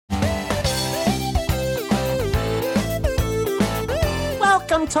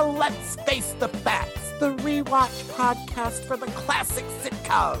Welcome to Let's Face the Facts, the rewatch podcast for the classic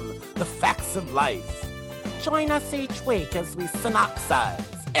sitcom, The Facts of Life. Join us each week as we synopsize,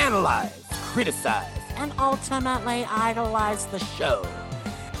 analyze, criticize, and ultimately idolize the show.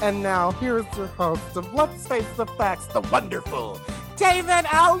 And now, here's your host of Let's Face the Facts, the wonderful David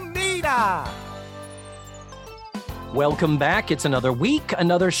Almeida. Welcome back. It's another week,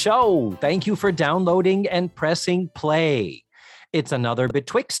 another show. Thank you for downloading and pressing play. It's another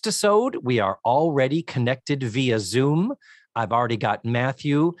Betwixt-isode. We are already connected via Zoom. I've already got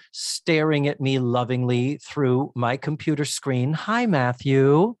Matthew staring at me lovingly through my computer screen. Hi,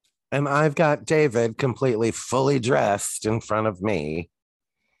 Matthew. And I've got David completely fully dressed in front of me.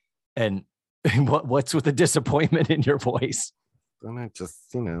 And what's with the disappointment in your voice? And I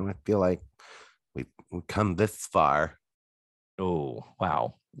just, I feel like we've come this far. Oh,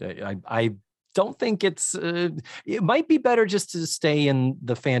 wow. I don't think it might be better just to stay in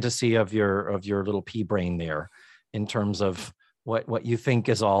the fantasy of your little pea brain there in terms of what you think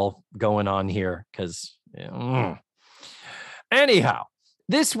is all going on here. Because anyhow,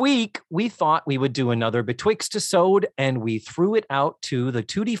 this week we thought we would do another Betwixt-isode, and we threw it out to the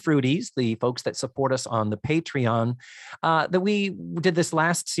Tutti Fruities, the folks that support us on the Patreon, that we did this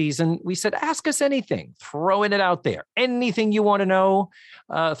last season. We said, ask us anything, throwing it out there. Anything you want to know,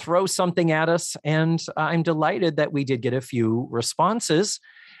 throw something at us. And I'm delighted that we did get a few responses.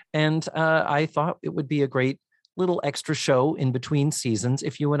 And I thought it would be a great little extra show in between seasons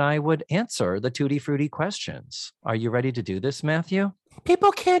if you and I would answer the Tutti Frutti questions. Are you ready to do this, Matthew?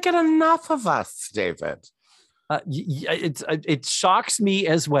 People can't get enough of us, David. It shocks me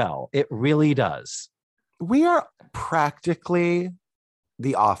as well. It really does. We are practically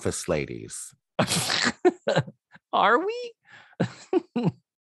the office ladies. Are we?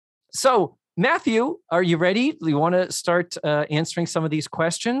 So, Matthew, are you ready? Do you want to start answering some of these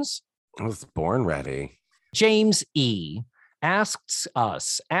questions? I was born ready. James E. asks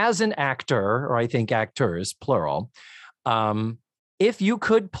us, as an actor, or I think actors, plural, if you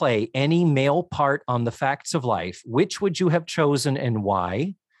could play any male part on The Facts of Life, which would you have chosen and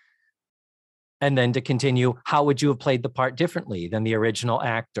why? And then to continue, how would you have played the part differently than the original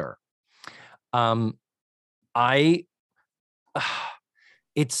actor?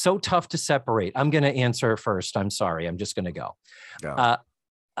 It's so tough to separate. I'm going to answer first. I'm sorry. I'm just going to go. Yeah.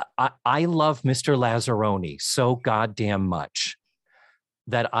 I love Mr. Lazzaroni so goddamn much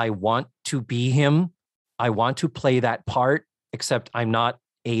that I want to be him. I want to play that part, except I'm not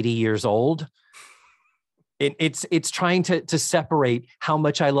 80 years old. It's trying to separate how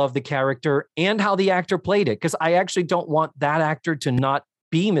much I love the character and how the actor played it, because I actually don't want that actor to not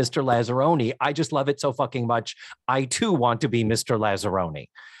be Mr. Lazzaroni. I just love it so fucking much. I too want to be Mr. Lazzaroni.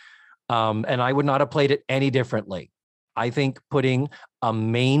 And I would not have played it any differently. I think putting a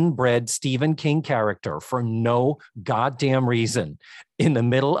Maine-bred Stephen King character for no goddamn reason in the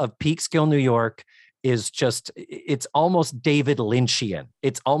middle of Peekskill, New York is just, it's almost David Lynchian.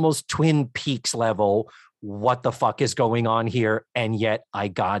 It's almost Twin Peaks level. What the fuck is going on here? And yet I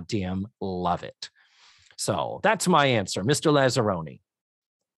goddamn love it. So that's my answer, Mr. Lazzaroni.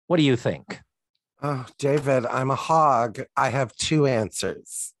 What do you think? Oh, David, I'm a hog. I have two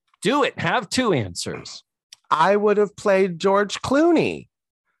answers. Do it. Have two answers. I would have played George Clooney.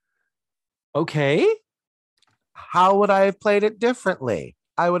 Okay. How would I have played it differently?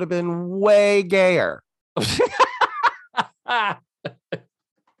 I would have been way gayer.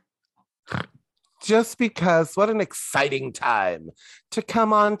 Just because, what an exciting time to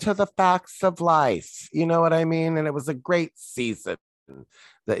come on to The Facts of Life. You know what I mean? And it was a great season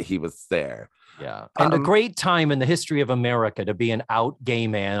that he was there. Yeah. And a great time in the history of America to be an out gay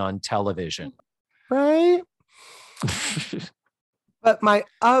man on television. Right? But my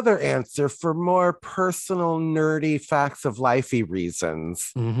other answer, for more personal, nerdy Facts of Life-y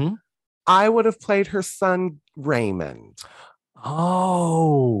reasons, I would have played her son, Raymond.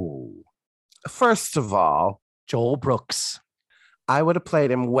 Oh. First of all, Joel Brooks. I would have played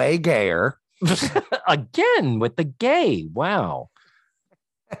him way gayer. Again, with the gay. Wow.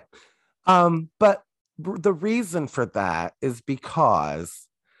 But the reason for that is because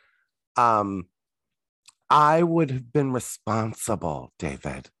I would have been responsible,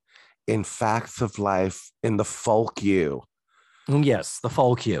 David, in Facts of Life, in the folk you. Yes, the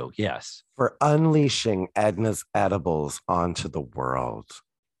folk you, yes. For unleashing Edna's edibles onto the world.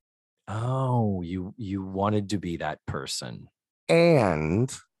 Oh, you wanted to be that person.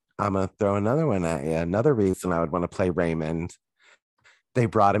 And I'm going to throw another one at you. Another reason I would want to play Raymond. They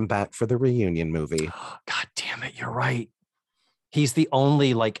brought him back for the reunion movie. God damn it, you're right. He's the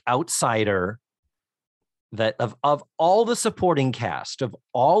only outsider that of all the supporting cast, of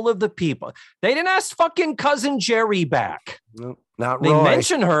all of the people, they didn't ask fucking cousin Jerry back. No, not They Roy.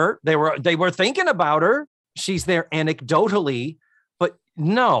 mentioned her. They were thinking about her. She's there anecdotally, but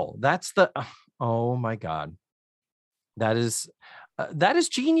no, that's the, oh my God. That is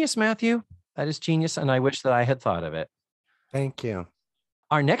genius, Matthew. That is genius. And I wish that I had thought of it. Thank you.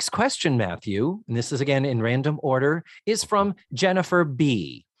 Our next question, Matthew, and this is again in random order, is from Jennifer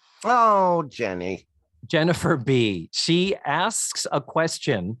B. Oh, Jenny. Jennifer B. She asks a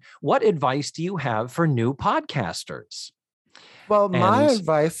question. What advice do you have for new podcasters? Well, my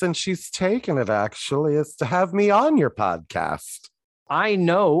advice, and she's taken it actually, is to have me on your podcast. I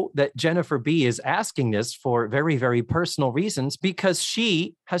know that Jennifer B. is asking this for very, very personal reasons because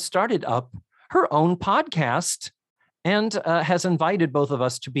she has started up her own podcast and has invited both of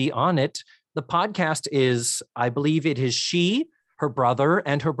us to be on it. The podcast is, I believe it is she, her brother,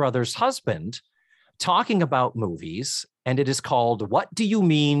 and her brother's husband talking about movies, and it is called What Do You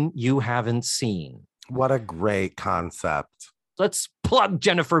Mean You Haven't Seen? What a great concept. Let's plug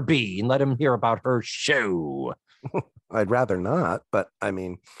Jennifer B. and let him hear about her show. I'd rather not, but I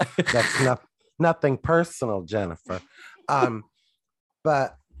mean, that's nothing personal, Jennifer.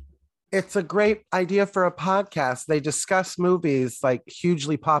 But it's a great idea for a podcast. They discuss movies, like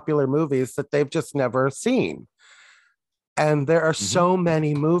hugely popular movies that they've just never seen. And there are so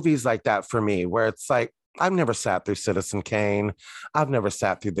many movies like that for me, where it's like, I've never sat through Citizen Kane. I've never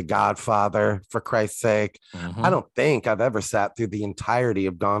sat through The Godfather, for Christ's sake. I don't think I've ever sat through the entirety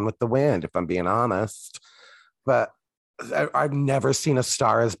of Gone with the Wind, if I'm being honest. But I've never seen A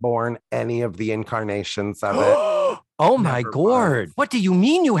Star Is Born, any of the incarnations of it. Oh my God. What do you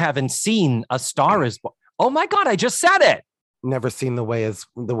mean you haven't seen A Star Is Born? Oh my God, I just said it. Never seen The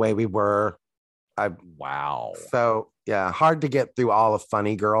Way We Were. Wow. So yeah, hard to get through all of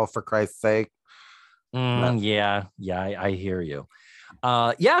Funny Girl, for Christ's sake. Yeah, I hear you.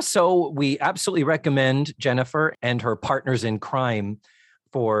 So we absolutely recommend Jennifer and her partners in crime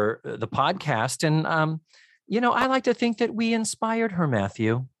for the podcast. And, I like to think that we inspired her,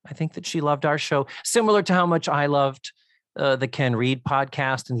 Matthew. I think that she loved our show, similar to how much I loved the Ken Reed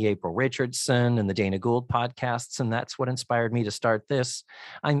podcast and the April Richardson and the Dana Gould podcasts. And that's what inspired me to start this.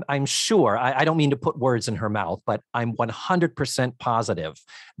 I'm sure, I don't mean to put words in her mouth, but I'm 100% positive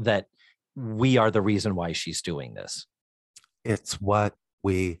that we are the reason why she's doing this. It's what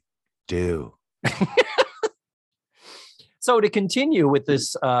we do. So to continue with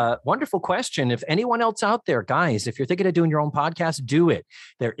this wonderful question, if anyone else out there, guys, if you're thinking of doing your own podcast, do it.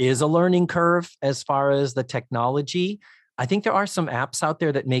 There is a learning curve as far as the technology. I think there are some apps out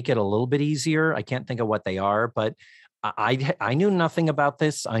there that make it a little bit easier. I can't think of what they are, but I knew nothing about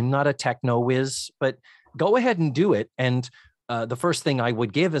this. I'm not a techno whiz, but go ahead and do it. And the first thing I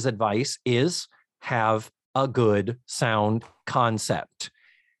would give as advice is have a good sound concept.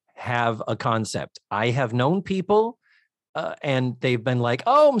 Have a concept. I have known people and they've been like,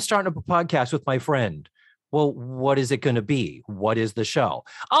 oh, I'm starting up a podcast with my friend. Well, what is it going to be? What is the show?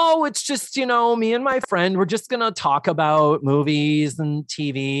 Oh, it's just, me and my friend, we're just going to talk about movies and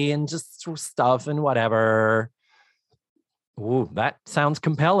TV and just stuff and whatever. Ooh, that sounds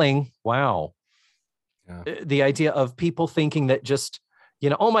compelling. Wow. Yeah. The idea of people thinking that just,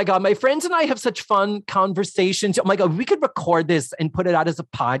 oh my God, my friends and I have such fun conversations. Oh my God, we could record this and put it out as a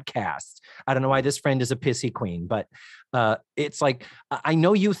podcast. I don't know why this friend is a pissy queen, but it's like, I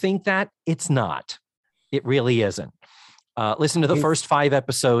know you think that. It's not. It really isn't. Listen to the first 5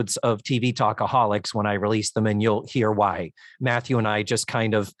 episodes of TV Talkaholics when I release them, and you'll hear why. Matthew and I just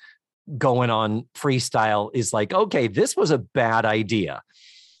kind of going on freestyle is like, okay, this was a bad idea.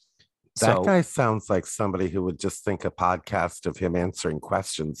 That guy sounds like somebody who would just think a podcast of him answering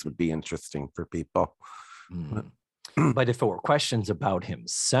questions would be interesting for people. But if it were questions about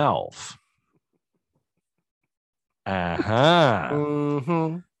himself.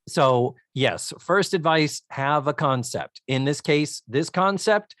 So yes, first advice, have a concept. In this case, this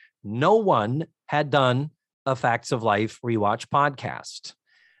concept, no one had done a Facts of Life rewatch podcast.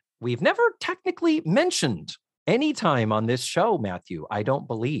 We've never technically mentioned any time on this show, Matthew, I don't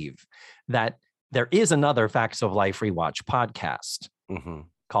believe that there is another Facts of Life rewatch podcast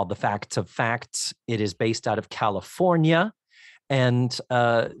called The Facts of Facts. It is based out of California, and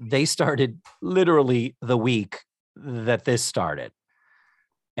they started literally the week that this started.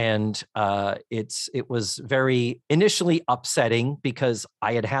 And it was very initially upsetting because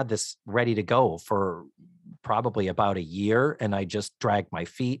I had this ready to go for probably about a year, and I just dragged my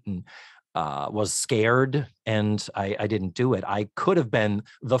feet and was scared, and I didn't do it. I could have been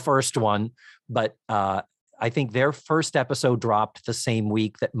the first one, but I think their first episode dropped the same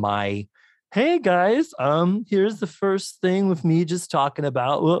week that my Hey guys, here's the first thing with me just talking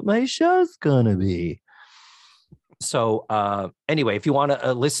about what my show's gonna be. So anyway, if you want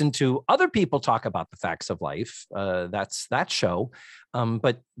to listen to other people talk about the facts of life, that's that show.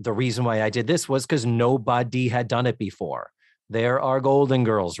 But the reason why I did this was because nobody had done it before. There are Golden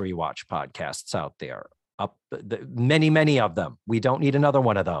Girls rewatch podcasts out there, many of them. We don't need another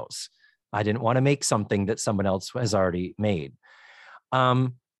one of those. I didn't want to make something that someone else has already made.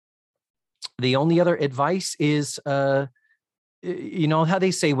 The only other advice is, you know how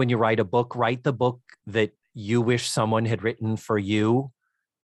they say when you write a book, write the book that you wish someone had written for you.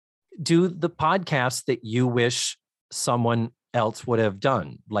 Do the podcast that you wish someone else would have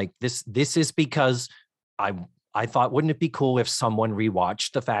done. Like this is because I thought, wouldn't it be cool if someone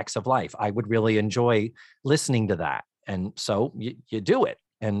rewatched The Facts of Life? I would really enjoy listening to that. And so you do it.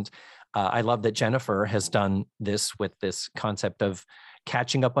 And I love that Jennifer has done this with this concept of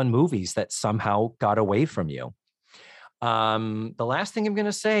catching up on movies that somehow got away from you. The last thing I'm going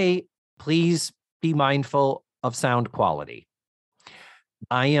to say, please be mindful of sound quality.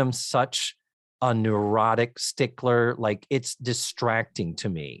 I am such a neurotic stickler. Like, it's distracting to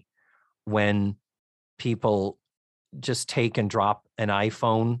me when people just take and drop an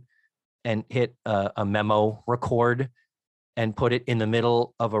iPhone and hit a memo record and put it in the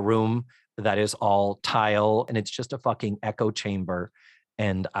middle of a room that is all tile and it's just a fucking echo chamber.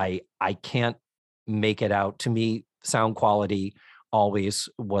 And I can't make it out. To me, sound quality always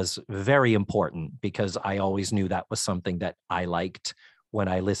was very important because I always knew that was something that I liked when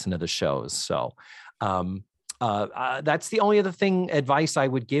I listened to the shows. So that's the only other advice I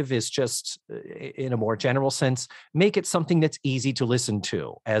would give is just in a more general sense, make it something that's easy to listen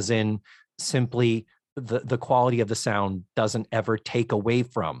to, as in simply the quality of the sound doesn't ever take away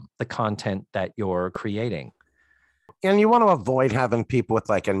from the content that you're creating. And you want to avoid having people with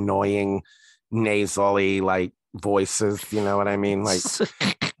like annoying nasally like voices, you know what I mean? Like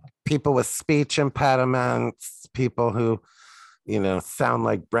people with speech impediments, people who, you know, sound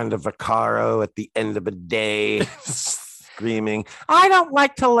like Brenda Vaccaro at the end of a day screaming. I don't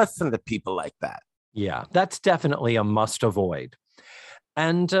like to listen to people like that. Yeah, that's definitely a must avoid.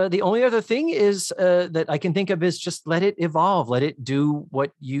 And the only other thing is that I can think of is just let it evolve, let it do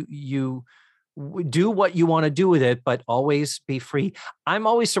what you do what you want to do with it, but always be free. I'm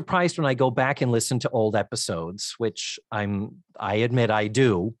always surprised when I go back and listen to old episodes, which I admit I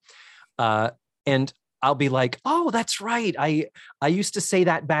do. And I'll be like, oh, that's right. I used to say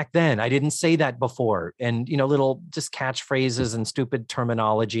that back then. I didn't say that before. And, you know, little just catchphrases and stupid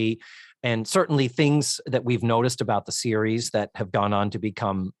terminology, and certainly things that we've noticed about the series that have gone on to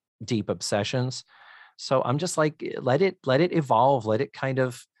become deep obsessions. So I'm just like, let it evolve, let it kind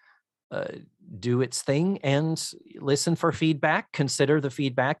of do its thing, and listen for feedback, consider the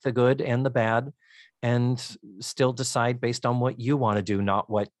feedback, the good and the bad, and still decide based on what you want to do, not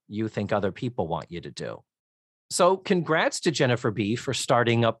what you think other people want you to do. So congrats to Jennifer B for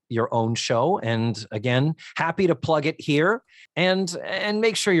starting up your own show. And again, happy to plug it here, and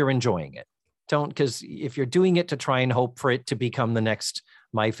make sure you're enjoying it. Don't, because if you're doing it to try and hope for it to become the next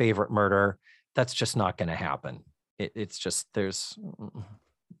My Favorite Murder, that's just not going to happen. It's just, there's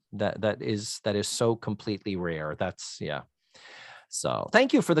that is so completely rare. That's, yeah. So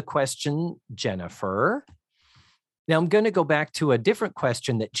thank you for the question, Jennifer. Now I'm going to go back to a different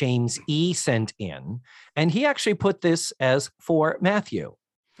question that James E sent in, and he actually put this as for Matthew.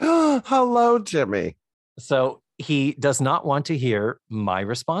 Hello, Jimmy. So he does not want to hear my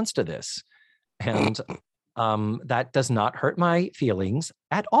response to this. And that does not hurt my feelings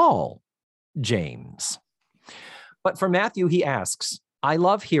at all, James. But for Matthew, he asks, I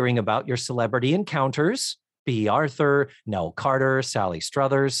love hearing about your celebrity encounters, Bea Arthur, Nell Carter, Sally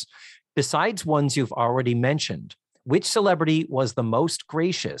Struthers. Besides ones you've already mentioned, which celebrity was the most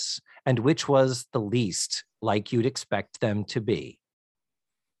gracious and which was the least like you'd expect them to be?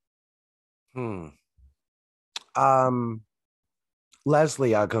 Leslie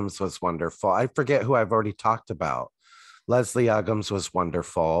Uggams was wonderful. I forget who I've already talked about. Leslie Uggams was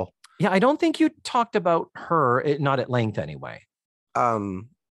wonderful. Yeah, I don't think you talked about her, not at length anyway.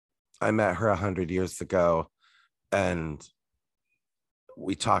 I met her 100 years ago, and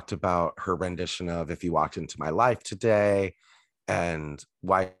we talked about her rendition of If You Walked Into My Life Today, and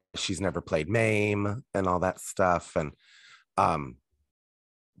why she's never played Mame and all that stuff, and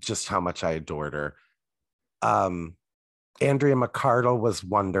just how much I adored her. Andrea McArdle was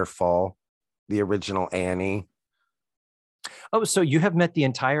wonderful, the original Annie. Oh, so you have met the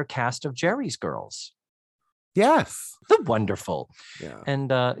entire cast of Jerry's Girls. Yes. Wonderful. Yeah.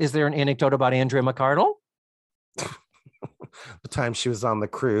 And is there an anecdote about Andrea McArdle? the time she was on the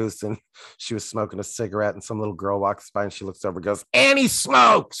cruise and she was smoking a cigarette and some little girl walks by and she looks over and goes, Annie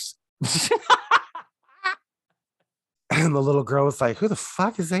smokes. And the little girl was like, who the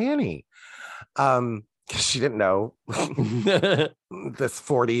fuck is Annie? She didn't know this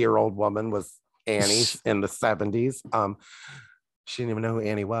 40-year-old woman was Annie in the 70s. She didn't even know who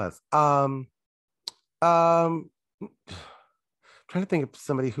Annie was. Trying to think of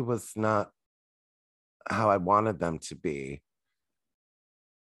somebody who was not how I wanted them to be.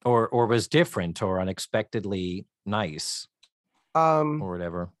 Or was different or unexpectedly nice. Or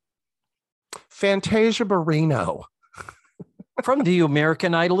whatever. Fantasia Barrino. From the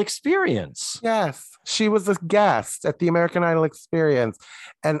American Idol Experience. Yes, she was a guest at the American Idol Experience.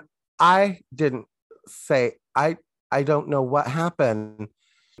 And I didn't say, I don't know what happened.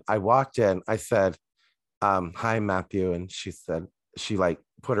 I walked in, I said, hi, Matthew. And she said, she like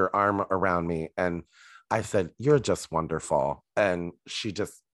put her arm around me and I said, you're just wonderful. And she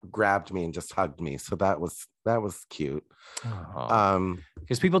just grabbed me and just hugged me. So that was cute.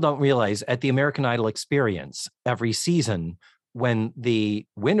 Because people don't realize at the American Idol Experience, every season, when the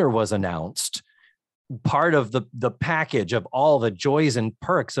winner was announced, part of the package of all the joys and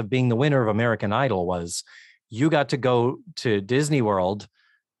perks of being the winner of American Idol was you got to go to Disney World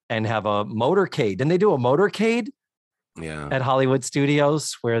and have a motorcade. Didn't they do a motorcade? Yeah. At Hollywood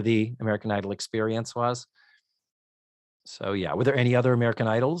Studios, where the American Idol Experience was. So yeah, were there any other American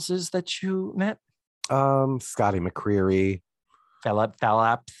Idols that you met? Scotty McCreery. Philip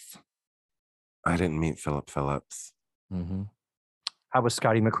Phillips. I didn't meet Philip Phillips. Mm-hmm. How was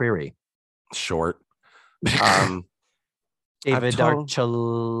Scotty McCreery? Short. David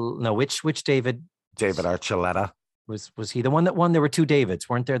which David? David Archuleta. Was he the one that won? There were two Davids,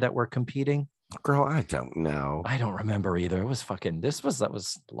 weren't there, that were competing? Girl, I don't know. I don't remember either. It was that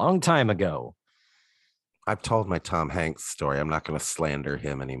was a long time ago. I've told my Tom Hanks story. I'm not going to slander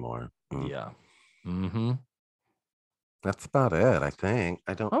him anymore. Yeah. Mm-hmm. That's about it, I think.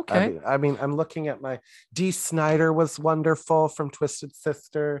 I don't. Okay. I mean, I'm looking at my Dee Snider was wonderful from Twisted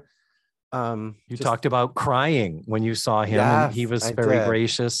Sister. You talked about crying when you saw him, yes, and he was I very did.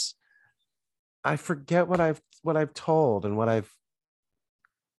 gracious. I forget what I've told and I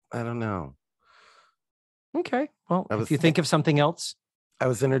don't know. Okay. Well, if you think of something else. I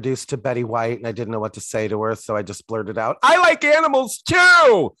was introduced to Betty White and I didn't know what to say to her. So I just blurted out, I like animals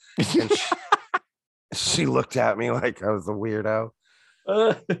too. And she looked at me like I was a weirdo.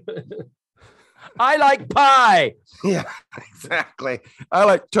 I like pie. Yeah, exactly. I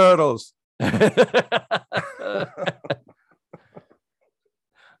like turtles.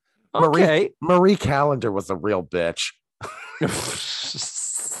 Okay. Marie Callender was a real bitch.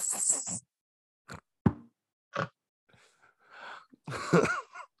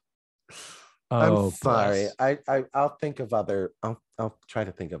 I'm sorry. I'll think of other. I'll try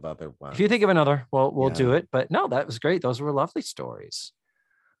to think of other ones. If you think of another, we'll do it. But no, that was great. Those were lovely stories.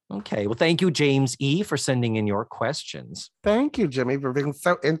 Okay. Well, thank you, James E., for sending in your questions. Thank you, Jimmy, for being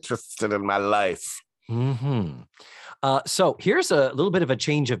so interested in my life. Mm-hmm. So here's a little bit of a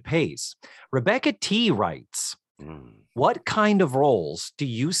change of pace. Rebecca T. writes, what kind of roles do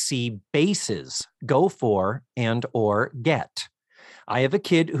you see basses go for and or get? I have a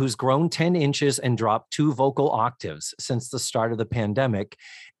kid who's grown 10 inches and dropped 2 vocal octaves since the start of the pandemic,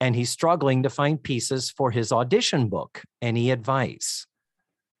 and he's struggling to find pieces for his audition book. Any advice?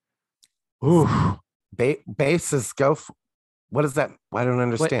 Ooh, basses go for, what is that? I don't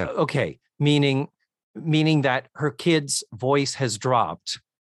understand. Okay, meaning that her kid's voice has dropped.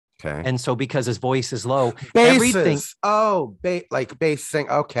 Okay. And so because his voice is low, basses. Everything. Oh, like bass sing.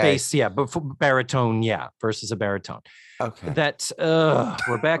 Okay. Bass, yeah, but for baritone, yeah, versus a baritone. Okay. That's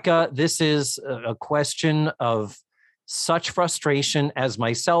Rebecca, this is a question of such frustration as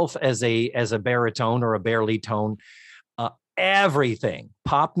myself as a baritone or a barely tone. Everything,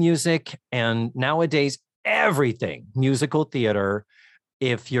 pop music, and nowadays everything, musical theater.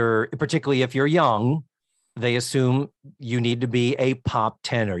 Particularly if you're young, they assume you need to be a pop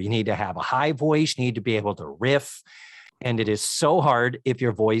tenor. You need to have a high voice. You need to be able to riff. And it is so hard if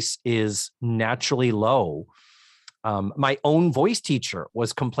your voice is naturally low. My own voice teacher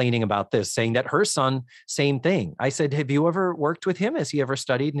was complaining about this, saying that her son, same thing. I said, have you ever worked with him? Has he ever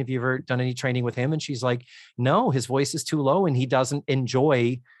studied? And have you ever done any training with him? And she's like, no, his voice is too low and he doesn't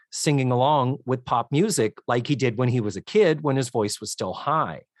enjoy singing along with pop music like he did when he was a kid, when his voice was still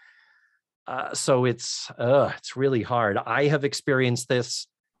high. So it's really hard. I have experienced this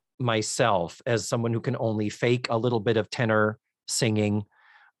myself as someone who can only fake a little bit of tenor singing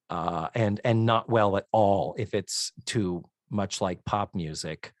and not well at all if it's too much like pop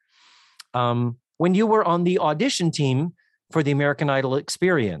music. When you were on the audition team, for the American Idol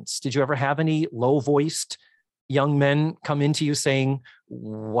experience? Did you ever have any low-voiced young men come into you saying,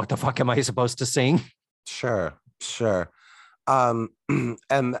 what the fuck am I supposed to sing? Sure.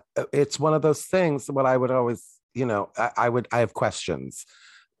 And it's one of those things. What I would always, I have questions.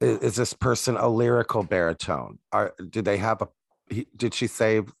 Is this person a lyrical baritone? Do they have did she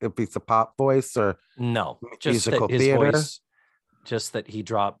say if he's a pop voice or no, just musical that his theater? voice, just that he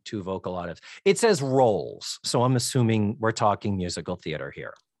dropped 2 vocal octaves. It says roles, so I'm assuming we're talking musical theater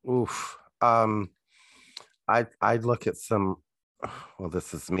here. Oof. I'd look at some. Well,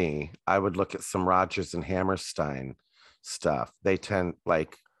 this is me. I would look at some Rodgers and Hammerstein stuff. They tend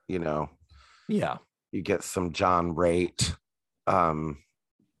yeah, you get some John Raitt.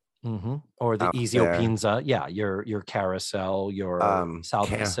 Or the Ezio Pinza, yeah, your Carousel, your South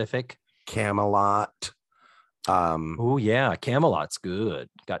Pacific, Camelot. Oh yeah, Camelot's good.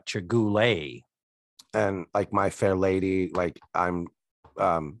 Got your Goulet, and like My Fair Lady. Like I'm,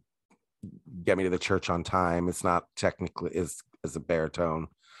 Get Me to the Church on Time. It's not technically is a baritone,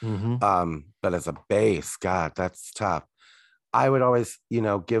 but as a bass, God, that's tough. I would always,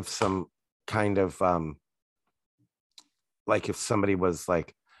 give some kind of like if somebody was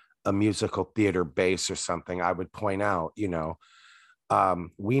like a musical theater bass or something, I would point out,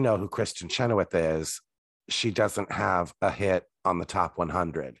 we know who Kristen Chenoweth is. She doesn't have a hit on the top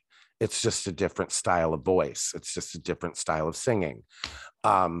 100. It's just a different style of voice. It's just a different style of singing.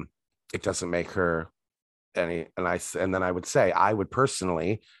 It doesn't make her any. And then I would say I would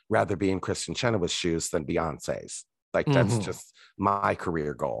personally rather be in Kristen Chenoweth's shoes than Beyonce's. Like that's just my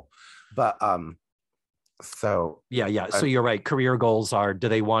career goal. But so yeah. So you're right. Career goals are: do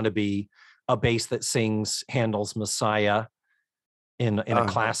they want to be a bass that sings Handel's Messiah in a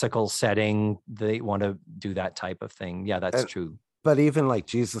classical setting? They want to do that type of thing. Yeah, that's true. But even like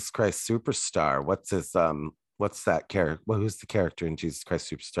Jesus Christ Superstar, what's that character? Well, who's the character in Jesus Christ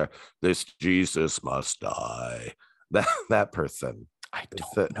Superstar? This Jesus must die. That person. I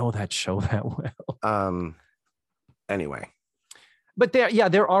don't know that show that well. Anyway. But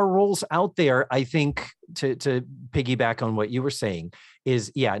there are roles out there. I think to piggyback on what you were saying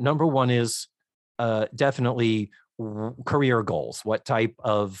is, number one is definitely career goals. What type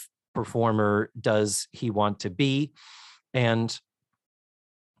of performer does he want to be? And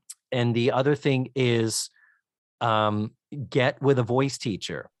the other thing is get with a voice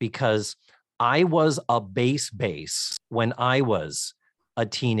teacher, because I was a bass when I was a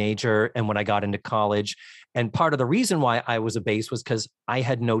teenager and when I got into college. And part of the reason why I was a bass was because I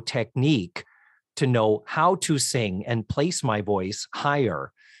had no technique to know how to sing and place my voice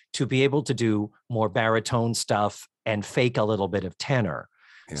higher to be able to do more baritone stuff and fake a little bit of tenor.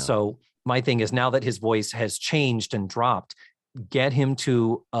 Yeah. So my thing is, now that his voice has changed and dropped, get him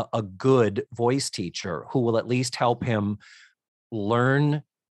to a good voice teacher who will at least help him learn,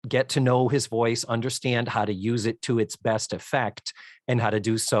 get to know his voice, understand how to use it to its best effect, and how to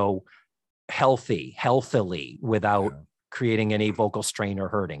do so healthily without creating any vocal strain or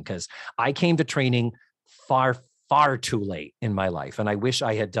hurting. Because I came to training far too late in my life, and I wish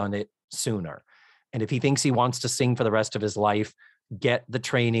I had done it sooner. And if he thinks he wants to sing for the rest of his life, get the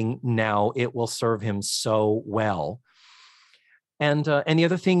training now. It will serve him so well. And the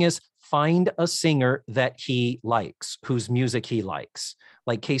other thing is, find a singer that he likes, whose music he likes.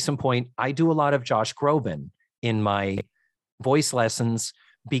 Like case in point, I do a lot of Josh Groban in my voice lessons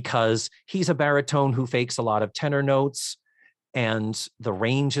because he's a baritone who fakes a lot of tenor notes, and the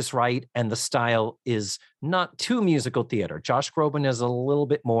range is right, and the style is not too musical theater. Josh Groban has a little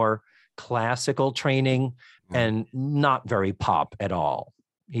bit more classical training and not very pop at all.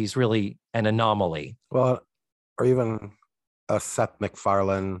 He's really an anomaly. Well, or even a Seth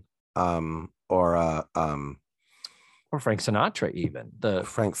MacFarlane, or Frank Sinatra, even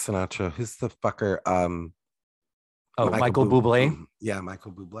Frank Sinatra. Who's the fucker? Michael Bublé. Yeah,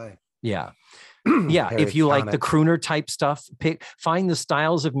 Michael Bublé. Yeah. If you like the crooner type stuff, find the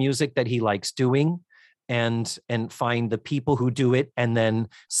styles of music that he likes doing, and find the people who do it, and then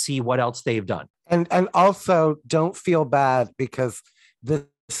see what else they've done. And also don't feel bad, because this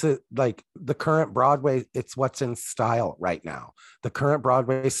is like the current Broadway, it's what's in style right now. The current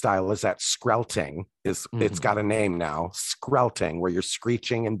Broadway style is that skrelting. It's got a name now, skrelting, where you're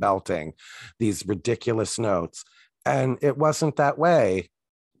screeching and belting these ridiculous notes. And it wasn't that way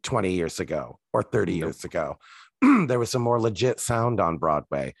 20 years ago or 30 years ago. There was a more legit sound on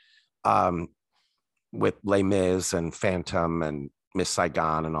Broadway, with Les Mis and Phantom and Miss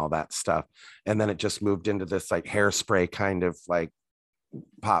Saigon and all that stuff. And then it just moved into this like Hairspray kind of like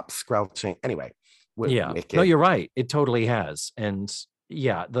pop skrelting. Anyway. No, you're right. It totally has. And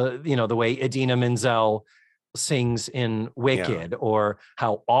the way Idina Menzel sings in Wicked, or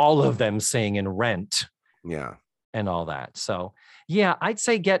how all of them sing in Rent. Yeah. And all that. So yeah, I'd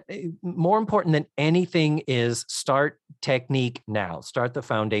say more important than anything is start technique now. Start the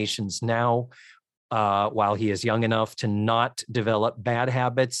foundations now, while he is young enough to not develop bad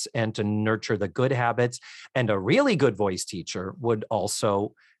habits and to nurture the good habits. And a really good voice teacher would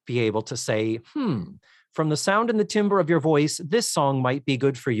also be able to say, from the sound and the timbre of your voice, this song might be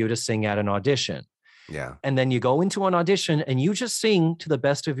good for you to sing at an audition. Yeah. And then you go into an audition and you just sing to the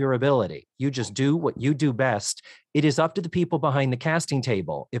best of your ability. You just do what you do best. It is up to the people behind the casting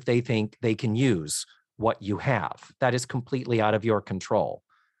table if they think they can use what you have. That is completely out of your control.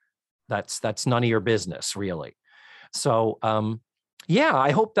 That's none of your business, really. So, yeah,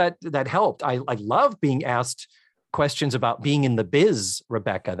 I hope that helped. I love being asked questions about being in the biz,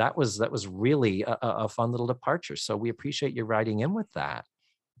 Rebecca. That was really a fun little departure. So we appreciate you writing in with that.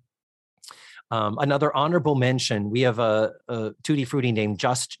 Another honorable mention, we have a Tutti Frutti named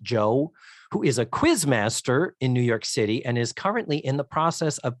Just Joe, who is a quiz master in New York City and is currently in the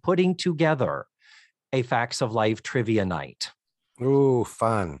process of putting together a Facts of Life trivia night. Ooh,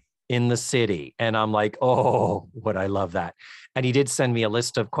 fun. In the city. And I'm like, oh, would I love that. And he did send me a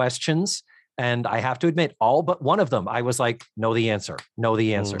list of questions. And I have to admit, all but one of them, I was like, know the answer.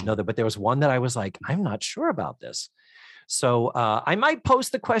 But there was one that I was like, I'm not sure about this. So I might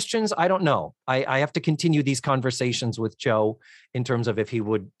post the questions. I don't know. I have to continue these conversations with Joe in terms of if he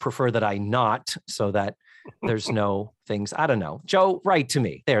would prefer that I not, so that there's no things. I don't know. Joe, write to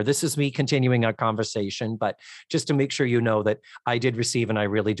me. There, this is me continuing our conversation, but just to make sure you know that I did receive, and I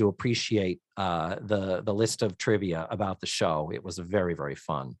really do appreciate the list of trivia about the show. It was very, very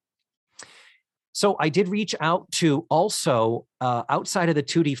fun. So I did reach out to also, outside of the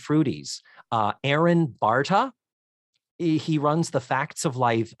Tutti Fruttis, Aaron Barta. He runs the Facts of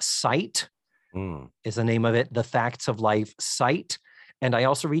Life site, is the name of it, the Facts of Life site. And I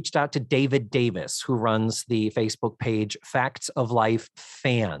also reached out to David Davis, who runs the Facebook page Facts of Life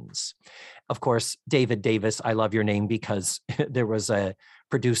Fans. Of course, David Davis, I love your name because there was a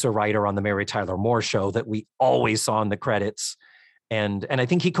producer writer on the Mary Tyler Moore show that we always saw in the credits. And I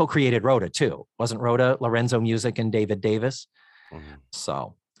think he co-created Rhoda too. Wasn't Rhoda Lorenzo Music and David Davis?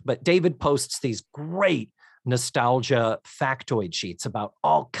 So, but David posts these great nostalgia factoid sheets about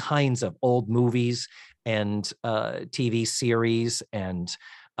all kinds of old movies and TV series and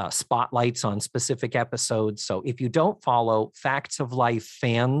spotlights on specific episodes. So if you don't follow Facts of Life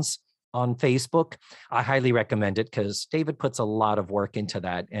Fans on Facebook, I highly recommend it because David puts a lot of work into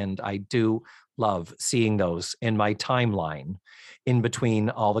that. And I do love seeing those in my timeline in between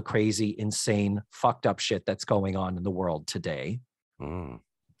all the crazy, insane, fucked up shit that's going on in the world today.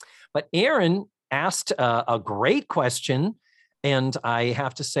 But Aaron asked a great question. And I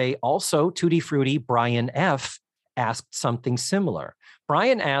have to say also, Tutti Frutti Brian F. asked something similar.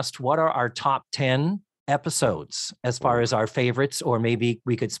 Brian asked, what are our top 10 episodes as far as our favorites, or maybe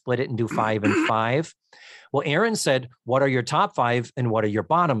we could split it and do 5 and 5. Well, Aaron said, what are your top 5 and what are your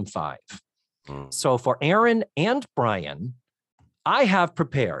bottom 5? So for Aaron and Brian, I have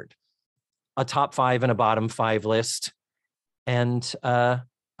prepared a top 5 and a bottom 5 list. And I'm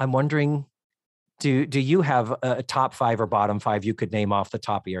wondering, do you have a top 5 or bottom 5 you could name off the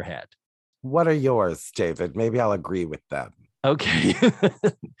top of your head? What are yours, David? Maybe I'll agree with them. Okay.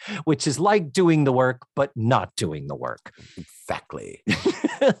 Which is like doing the work, but not doing the work. Exactly.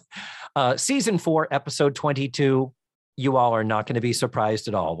 Season 4, episode 22. You all are not going to be surprised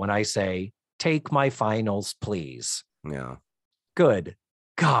at all when I say, take my finals, please. Yeah. Good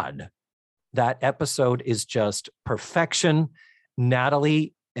God. That episode is just perfection.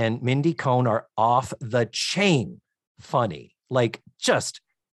 Natalie and Mindy Cohn are off the chain funny, like just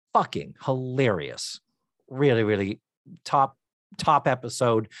fucking hilarious. Really, really top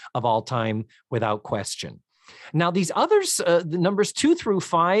episode of all time without question. Now these others, the numbers 2 through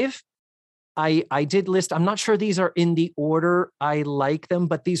 5, I did list. I'm not sure these are in the order I like them,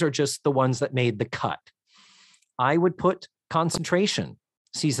 but these are just the ones that made the cut. I would put Concentration,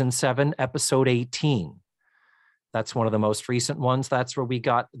 season 7, episode 18. That's one of the most recent ones. That's where we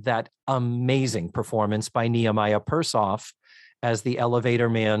got that amazing performance by Nehemiah Persoff as the elevator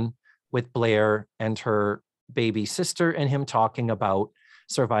man with Blair and her baby sister, and him talking about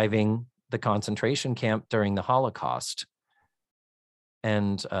surviving the concentration camp during the Holocaust.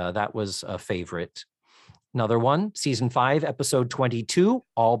 And that was a favorite. Another one, season 5, episode 22,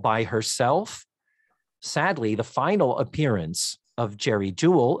 All by Herself. Sadly, the final appearance of Jerry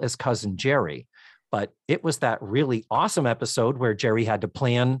Jewell as Cousin Jerry. But it was that really awesome episode where Jerry had to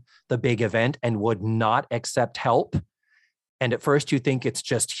plan the big event and would not accept help. And at first you think it's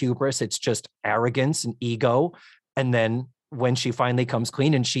just hubris, it's just arrogance and ego. And then when she finally comes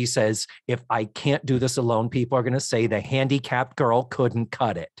clean and she says, if I can't do this alone, people are going to say the handicapped girl couldn't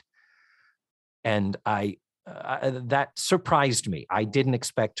cut it. And that surprised me. I didn't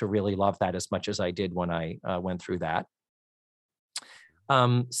expect to really love that as much as I did when I went through that.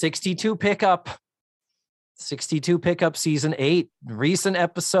 62 pickup season 8, recent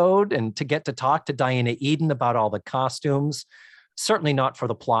episode, and to get to talk to Diana Eden about all the costumes, certainly not for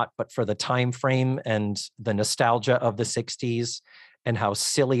the plot, but for the time frame and the nostalgia of the 60s and how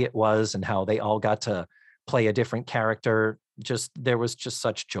silly it was and how they all got to play a different character. There was just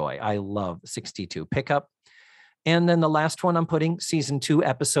such joy. I love 62 pickup. And then the last one I'm putting, season 2,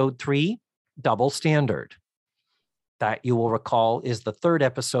 episode 3, Double Standard. That you will recall is the 3rd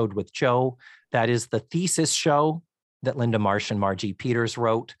episode with Joe. That is the thesis show that Linda Marsh and Margie Peters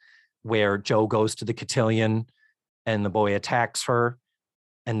wrote, where Joe goes to the cotillion and the boy attacks her.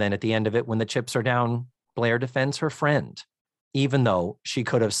 And then at the end of it, when the chips are down, Blair defends her friend, even though she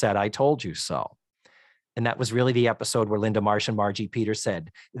could have said, I told you so. And that was really the episode where Linda Marsh and Margie Peters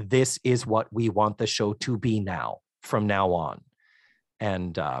said, this is what we want the show to be now, from now on.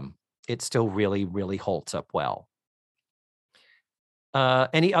 And it still really, really holds up well.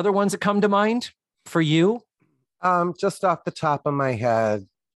 Any other ones that come to mind for you? Just off the top of my head,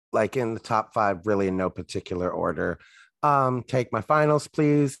 like in the top 5, really in no particular order. Take my finals,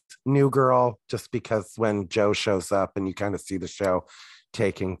 please. New Girl, just because when Joe shows up and you kind of see the show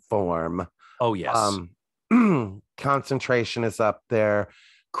taking form. Oh, yes. Concentration is up there.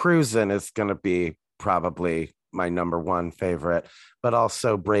 Cruisin' is going to be probably my number 1 favorite, but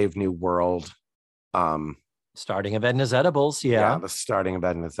also Brave New World. Starting of Edna's Edibles, yeah. The starting of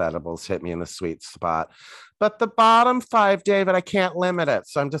Edna's Edibles hit me in the sweet spot. But the bottom 5, David, I can't limit it.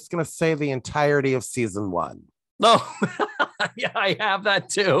 So I'm just going to say the entirety of season 1. Oh, yeah, I have that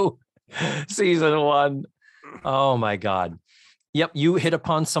too. Season 1. Oh, my God. Yep, you hit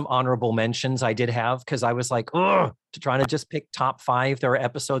upon some honorable mentions I did have because I was like, to try to just pick top 5. There are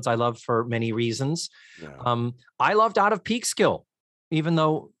episodes I love for many reasons. Yeah. I loved Out of Peekskill, even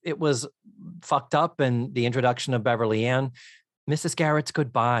though it was fucked up and the introduction of Beverly Ann. Mrs. Garrett's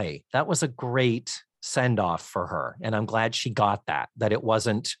Goodbye. That was a great send-off for her. And I'm glad she got that it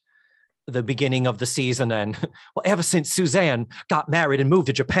wasn't the beginning of the season and, well, ever since Suzanne got married and moved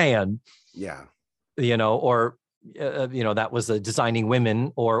to Japan. Yeah. Or that was the Designing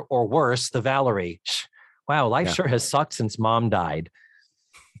Women, or worse, the Valerie. Wow, life sure has sucked since mom died.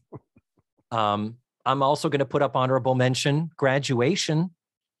 I'm also going to put up honorable mention, Graduation.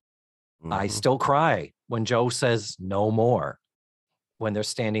 Mm-hmm. I still cry when Joe says no more, when they're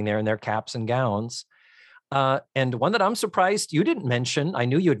standing there in their caps and gowns. And one that I'm surprised you didn't mention, I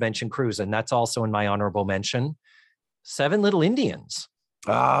knew you had mentioned Cruisin'. That's also in my honorable mention, Seven Little Indians.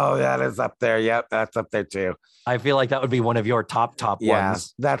 Oh, that is up there. Yep, that's up there too. I feel like that would be one of your top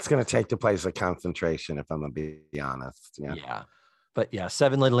ones. That's going to take the place of Concentration, if I'm going to be honest. Yeah. But yeah,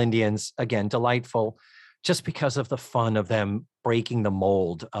 Seven Little Indians, again, delightful, just because of the fun of them breaking the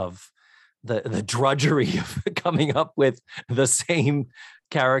mold of the drudgery of coming up with the same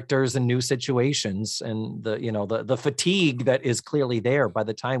characters and new situations, and the fatigue that is clearly there by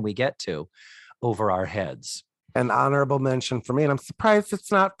the time we get to Over Our Heads. An honorable mention for me, and I'm surprised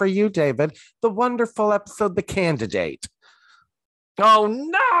it's not for you, David, the wonderful episode, The Candidate.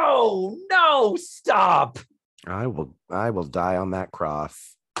 Oh, no, stop. I will die on that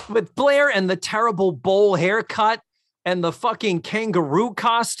cross. With Blair and the terrible bowl haircut and the fucking kangaroo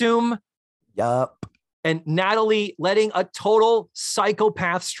costume. Yup. And Natalie letting a total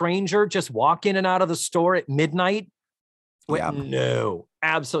psychopath stranger just walk in and out of the store at midnight. Yep. No,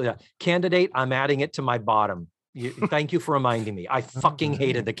 absolutely not. Candidate, I'm adding it to my bottom. Thank you for reminding me. I fucking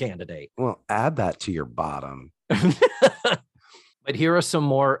hated The Candidate. Well, add that to your bottom. But here are some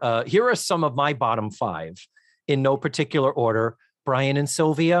more. Here are some of my bottom 5 in no particular order. Brian and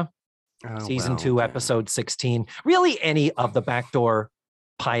Sylvia, season 2, episode 16. Really, any of the Backdoor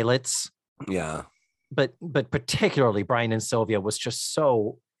pilots. Yeah. But particularly Brian and Sylvia was just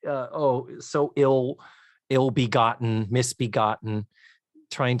so ill-begotten, misbegotten,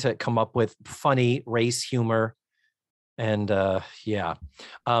 trying to come up with funny race humor. And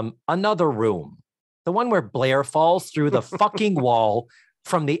Another Room, the one where Blair falls through the fucking wall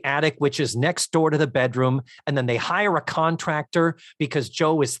from the attic, which is next door to the bedroom. And then they hire a contractor because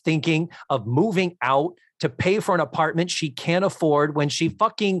Joe is thinking of moving out to pay for an apartment she can't afford when she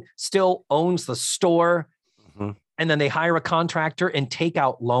fucking still owns the store. Mm-hmm. And then they hire a contractor and take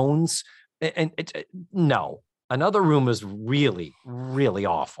out loans. And no, Another Room is really, really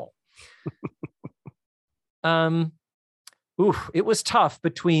awful. it was tough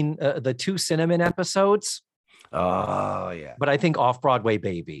between the two Cinnamon episodes. Oh yeah. But I think Off-Broadway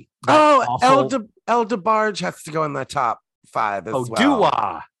Baby. El DeBarge has to go in the top 5 as well.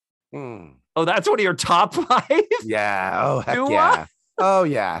 Dua. Oh, that's one of your top 5? Yeah. Oh, heck Dua? yeah. Oh,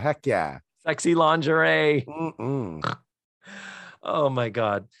 yeah. Heck yeah. Sexy lingerie. Mm-mm. Oh, my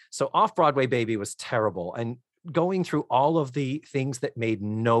God. So Off-Broadway Baby was terrible. And going through all of the things that made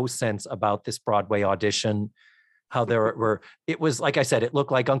no sense about this Broadway audition, how there were, it was, like I said, it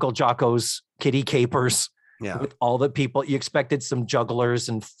looked like Uncle Jocko's Kitty Capers. Yeah. With all the people, you expected some jugglers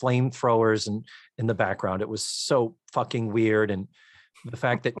and flamethrowers and in the background. It was so fucking weird. And the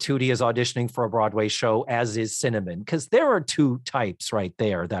fact that Tootie is auditioning for a Broadway show, as is Cinnamon, because there are two types right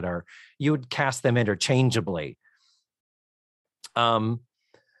there that are, you would cast them interchangeably. The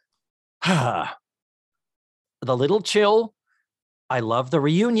Little Chill. I love the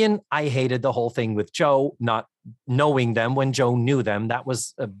reunion. I hated the whole thing with Joe, not knowing them when Joe knew them. That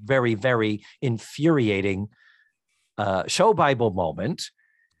was a very, very infuriating show Bible moment.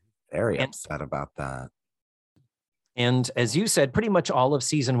 Very upset about that. And as you said, pretty much all of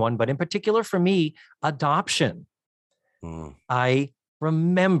season 1, but in particular for me, Adoption. I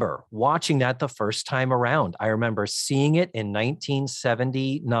remember watching that the first time around. I remember seeing it in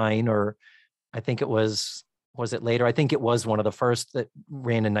 1979, or I think it was it later? I think it was one of the first that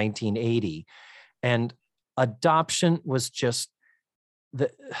ran in 1980. And Adoption was just the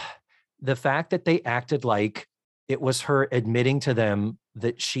fact that they acted like it was her admitting to them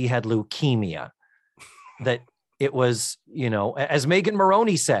that she had leukemia, that it was, as Megan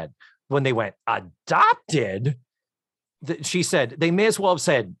Moroney said, when they went adopted, she said, they may as well have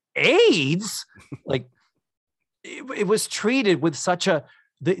said AIDS. Like it was treated with such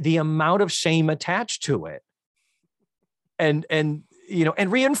the amount of shame attached to it. And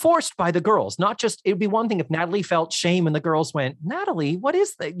reinforced by the girls, not just, it'd be one thing if Natalie felt shame and the girls went, Natalie, what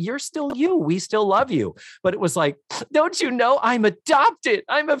is that? You're still you. We still love you. But it was like, don't you know I'm adopted?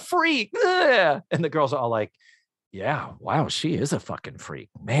 I'm a freak. Ugh. And the girls are all like, yeah, wow, she is a fucking freak,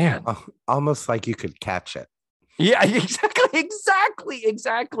 man. Almost like you could catch it. Yeah,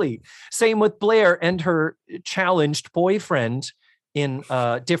 exactly. Same with Blair and her challenged boyfriend in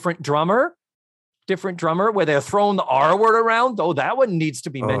Different Drummer, where they're throwing the R word around. Oh, that one needs to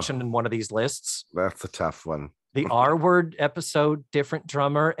be mentioned in one of these lists. That's a tough one. The R word episode, Different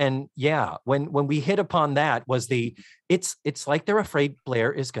Drummer. And yeah, when we hit upon that was it's like they're afraid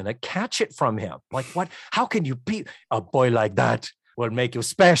Blair is going to catch it from him. Like, what? How can you be a boy like that? Will make you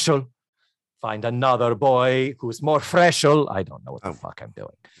special. Find another boy who's more freshel. I don't know what the fuck I'm doing.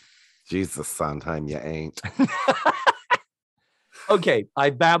 Jesus, Sondheim, you ain't. Okay,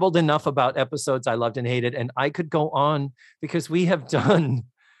 I babbled enough about episodes I loved and hated, and I could go on because we have done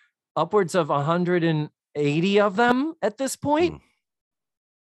upwards of 180 of them at this point.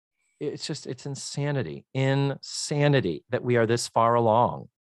 It's insanity that we are this far along.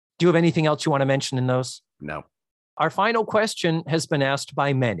 Do you have anything else you want to mention in those? No. Our final question has been asked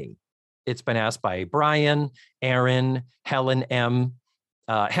by many. It's been asked by Brian, Aaron, Helen M.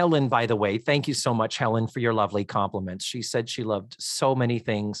 Helen, by the way, thank you so much, Helen, for your lovely compliments. She said she loved so many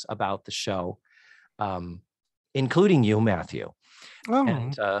things about the show, including you, Matthew. Oh.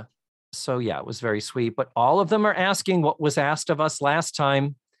 And so, yeah, it was very sweet. But all of them are asking what was asked of us last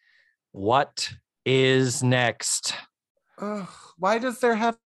time. What is next? Why does there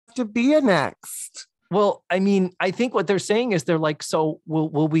have to be a next? Well, I mean, I think what they're saying is they're like, so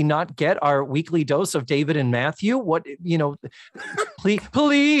will we not get our weekly dose of David and Matthew? What,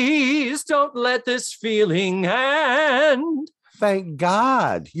 please don't let this feeling end. Thank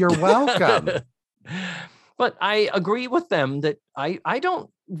God. You're welcome. But I agree with them that I don't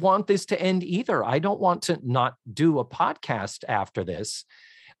want this to end either. I don't want to not do a podcast after this.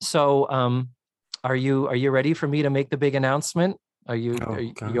 So are you ready for me to make the big announcement? Are you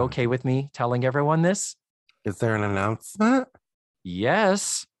okay with me telling everyone this? Is there an announcement?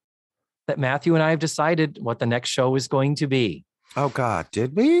 Yes. That Matthew and I have decided what the next show is going to be. Oh, God.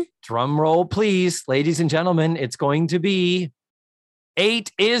 Did we? Drum roll, please. Ladies and gentlemen, it's going to be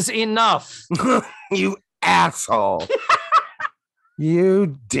 8 is Enough. You asshole.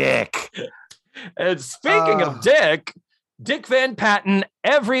 You dick. And speaking of Dick Van Patten,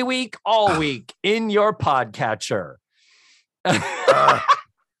 every week, all week, in your podcatcher.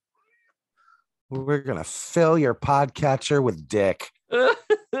 We're gonna fill your podcatcher with dick.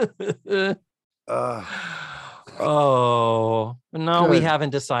 Oh no, we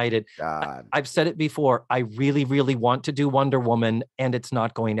haven't decided. God. I've said it before. I really, really want to do Wonder Woman, and it's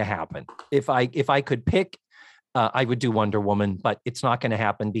not going to happen. If I could pick, I would do Wonder Woman, but it's not going to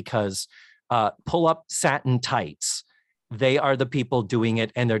happen because pull up satin tights They are the people doing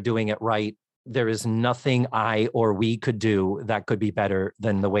it, and they're doing it right. There is nothing I or we could do that could be better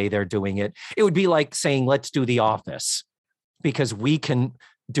than the way they're doing it. It would be like saying, let's do The Office, because we can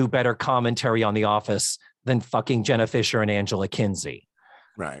do better commentary on The Office than fucking Jenna Fisher and Angela Kinsey.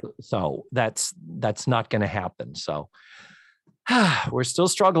 Right. So that's not going to happen. So we're still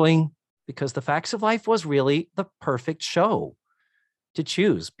struggling, because The Facts of Life was really the perfect show to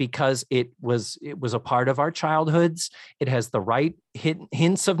choose, because it was a part of our childhoods. It has the right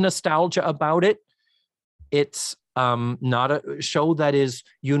hints of nostalgia about it. It's not a show that is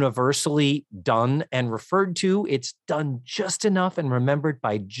universally done and referred to. It's done just enough and remembered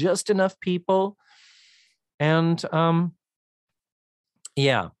by just enough people. And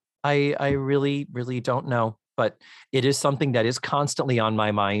yeah, I really, really don't know, but it is something that is constantly on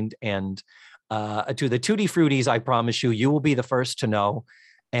my mind. And to the Tutti Fruities, I promise you will be the first to know.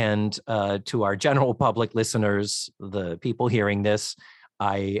 And to our general public listeners, the people hearing this,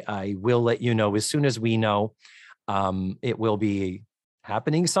 I will let you know as soon as we know. It will be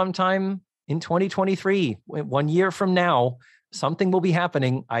happening sometime in 2023, 1 year from now. Something will be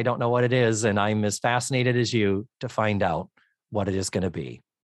happening. I don't know what it is, and I'm as fascinated as you to find out what it is going to be.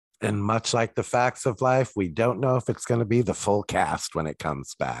 And much like The Facts of Life, we don't know if it's going to be the full cast when it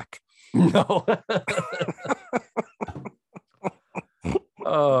comes back. No.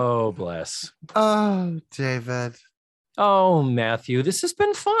 Oh, bless. Oh, David. Oh, Matthew, this has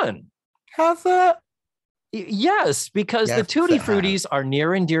been fun. Has it? Yes, because Yes, the Tutti it has. Fruities are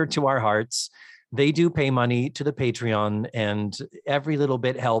near and dear to our hearts. They do pay money to the Patreon, and every little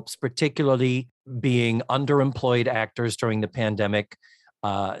bit helps, particularly being underemployed actors during the pandemic.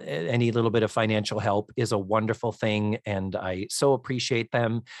 Any little bit of financial help is a wonderful thing, and I so appreciate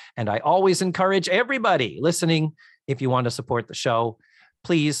them. And I always encourage everybody listening, if you want to support the show,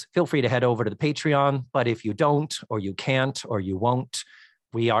 please feel free to head over to the Patreon. But if you don't, or you can't, or you won't,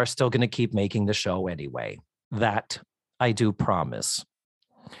 we are still going to keep making the show anyway. That I do promise.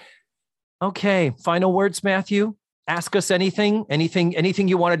 Okay, final words, Matthew. Ask us anything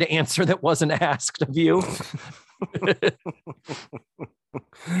you wanted to answer that wasn't asked of you.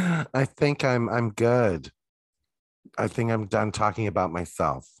 I think I'm good. I think I'm done talking about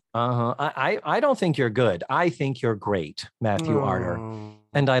myself. I don't think you're good. I think you're great, Matthew Arter.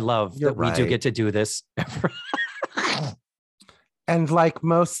 And I love You're that we do right. get to do this. And like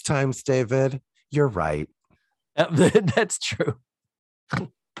most times, David, you're right. That's true.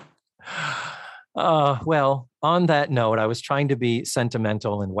 Well, on that note, I was trying to be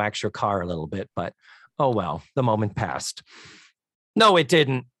sentimental and wax your car a little bit, but oh well, the moment passed. No, it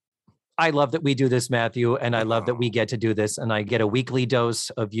didn't. I love that we do this, Matthew, and I love that we get to do this, and I get a weekly dose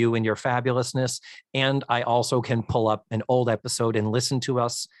of you and your fabulousness. And I also can pull up an old episode and listen to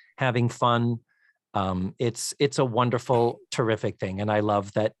us having fun. It's a wonderful, terrific thing. And I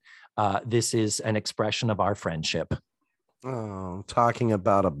love that this is an expression of our friendship. Oh, talking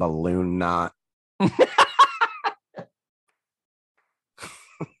about a balloon knot.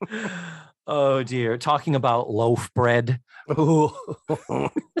 Oh dear. Talking about loaf bread. Ooh.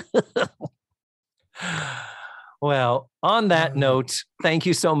 Well, on that note, thank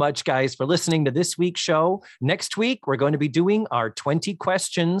you so much, guys, for listening to this week's show. Next week, we're going to be doing our 20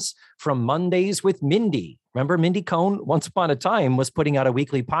 questions from Mondays with Mindy. Remember, Mindy Cohn, once upon a time, was putting out a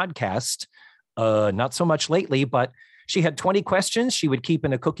weekly podcast. Not so much lately, but she had 20 questions she would keep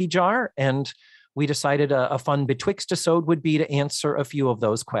in a cookie jar. And we decided a fun Betwixt-isode would be to answer a few of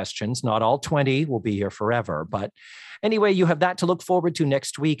those questions. Not all 20 will be here forever. But anyway, you have that to look forward to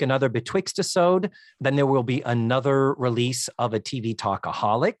next week, another Betwixt-isode. Then there will be another release of a TV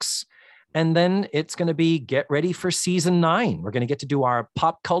Talkaholics. And then it's going to be get ready for season 9. We're going to get to do our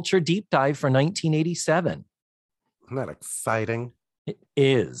pop culture deep dive for 1987. Isn't that exciting? It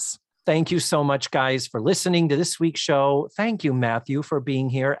is. Thank you so much, guys, for listening to this week's show. Thank you, Matthew, for being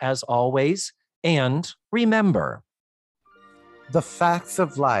here as always. And remember, The Facts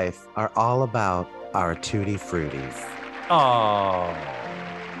of Life are all about our Tutti Fruities. oh.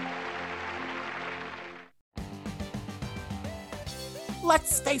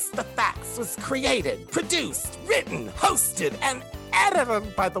 Let's Face the Facts was created, produced, written, hosted, and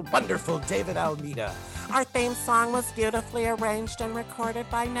edited by the wonderful David Almeida. Our theme song was beautifully arranged and recorded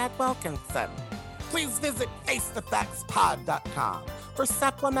by Ned Wilkinson. Please visit FaceTheFactsPod.com for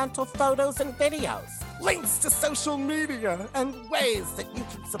supplemental photos and videos, links to social media, and ways that you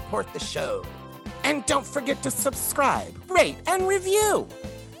can support the show. And don't forget to subscribe, rate, and review.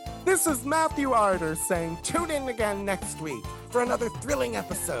 This is Matthew Arter saying tune in again next week for another thrilling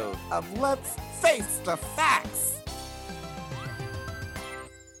episode of Let's Face the Facts.